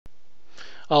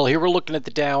Well, here we're looking at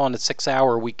the Dow on the 6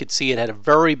 hour. We could see it had a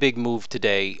very big move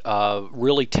today,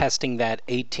 really testing that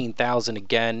 18,000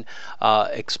 again,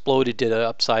 exploded to the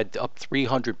upside, up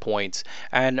 300 points.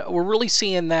 And we're really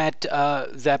seeing that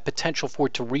potential for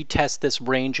it to retest this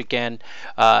range again.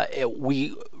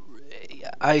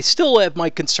 I still have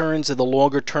my concerns in the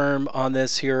longer term on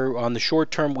this here. On the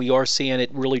short term, we are seeing it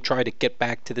really try to get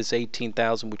back to this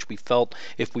 18,000, which we felt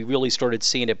if we really started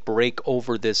seeing it break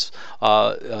over this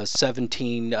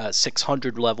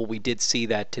 17,600 level, we did see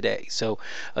that today. So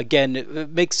again, it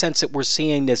makes sense that we're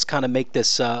seeing this kind of make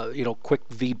this quick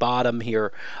V bottom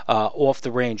here off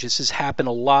the range. This has happened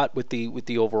a lot with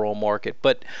the overall market,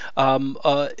 but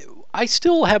I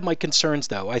still have my concerns,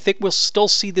 though. I think we'll still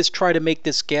see this try to make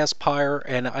this gas higher,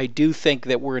 and I do think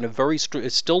that we're in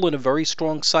still in a very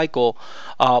strong cycle.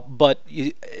 But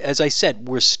as I said,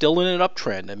 we're still in an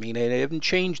uptrend. I mean, I haven't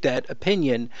changed that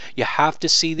opinion. You have to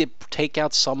see that take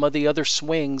out some of the other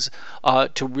swings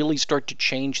to really start to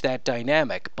change that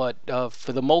dynamic. But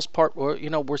for the most part,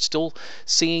 we're still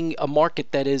seeing a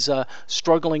market that is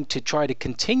struggling to try to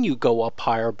continue go up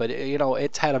higher. But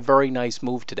it's had a very nice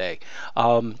move today.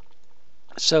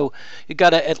 So you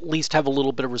got to at least have a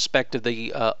little bit of respect of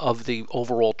the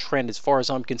overall trend. As far as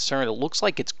I'm concerned, it looks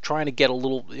like it's trying to get a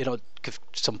little,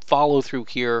 some follow through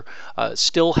here.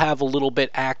 Still have a little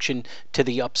bit action to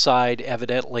the upside,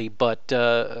 evidently, but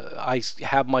I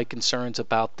have my concerns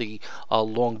about the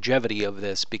longevity of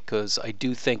this, because I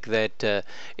do think that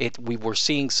we were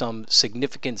seeing some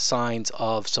significant signs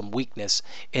of some weakness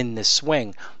in this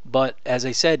swing. But as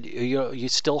I said, you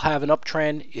still have an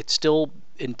uptrend. It's still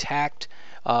intact.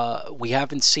 We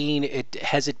haven't seen it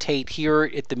hesitate here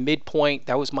at the midpoint.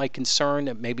 That was my concern,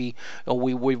 that maybe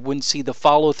we wouldn't see the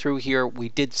follow through here. We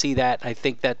did see that. I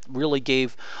think that really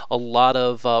gave a lot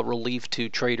of relief to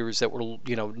traders that were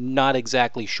not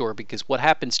exactly sure, because what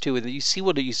happens too, and you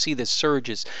see the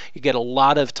surges, you get a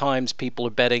lot of times people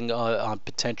are betting on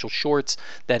potential shorts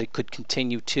that it could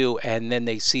continue to, and then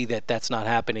they see that that's not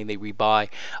happening, they rebuy,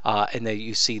 and then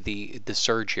you see the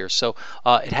surge here. So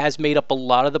it has made up a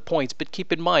lot of the points, but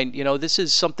keep in mind, this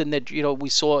is something that we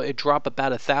saw it drop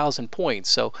about 1,000 points.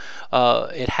 So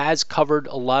it has covered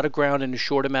a lot of ground in a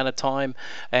short amount of time,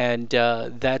 and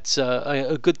that's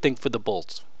a good thing for the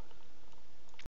bulls.